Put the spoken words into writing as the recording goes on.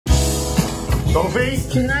Sophie?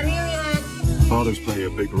 She's not here yet. Fathers play a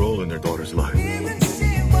big role in their daughter's life.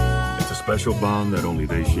 It's a special bond that only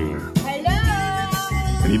they share.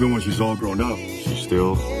 Hello? And even when she's all grown up, she's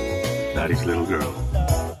still Daddy's little girl.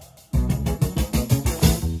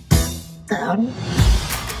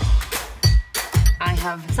 I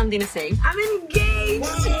have something to say. I'm engaged!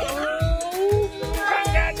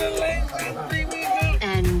 Congratulations!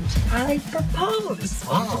 And I propose.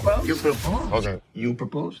 Oh, you proposed? Okay. You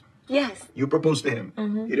proposed? Yes. You proposed to him?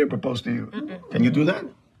 He didn't propose to you? Can you do that?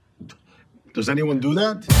 Does anyone do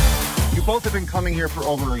that? You both have been coming here for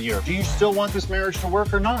over a year. Do you still want this marriage to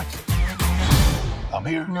work or not? I'm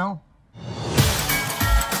here. No.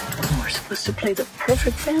 We're supposed to play the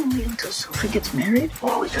perfect family until Sophie gets married.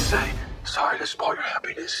 Or we could say, sorry to spoil your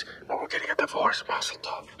happiness, but we're getting a divorce. Mazel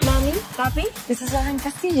tov. Mommy, Papi, this is our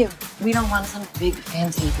Castillo. We don't want some big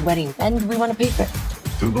fancy wedding, and we want to pay for it.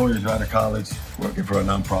 2 lawyers out of college, working for a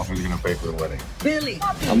non-profit, are going to pay for the wedding. Billy.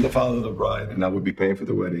 I'm the father of the bride, and I will be paying for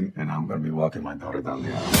the wedding, and I'm going to be walking my daughter down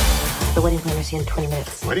the aisle. The wedding planner's here in 20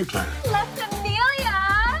 minutes. Wedding planner? Left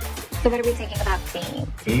Amelia! So what are we taking about theme?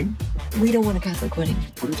 Theme? We don't want a Catholic wedding.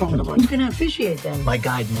 What are you talking about? Who's gonna officiate then? My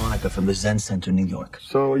guide, Monica, from the Zen Center, New York.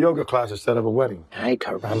 So a yoga class instead of a wedding. Ay,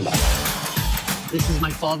 caramba. This is my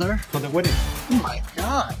father. For the wedding. Oh my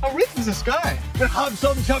God. How rich is this guy? Have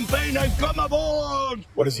some champagne and come aboard!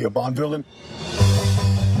 What is he, a Bond villain?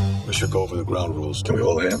 We should go over the ground rules. Can we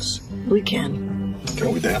hold hands? We can,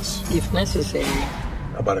 Can we dance? if necessary.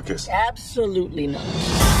 How about a kiss? Absolutely not.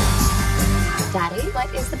 Daddy,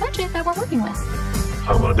 what is the budget that we're working with?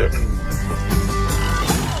 How about that?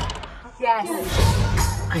 Yes.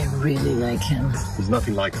 I really like him. He's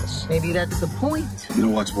nothing like us. Maybe that's the point. You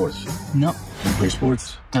don't watch sports. No, You play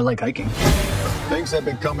sports. I like hiking. Things have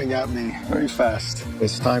been coming at me very fast.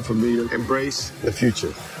 It's time for me to embrace the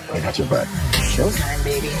future. I got your back. Showtime,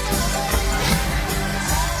 baby.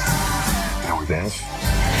 Can we dance?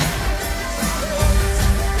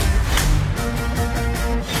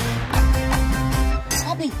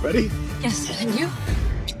 Papi. Ready? Yes, and you?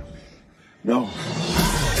 No.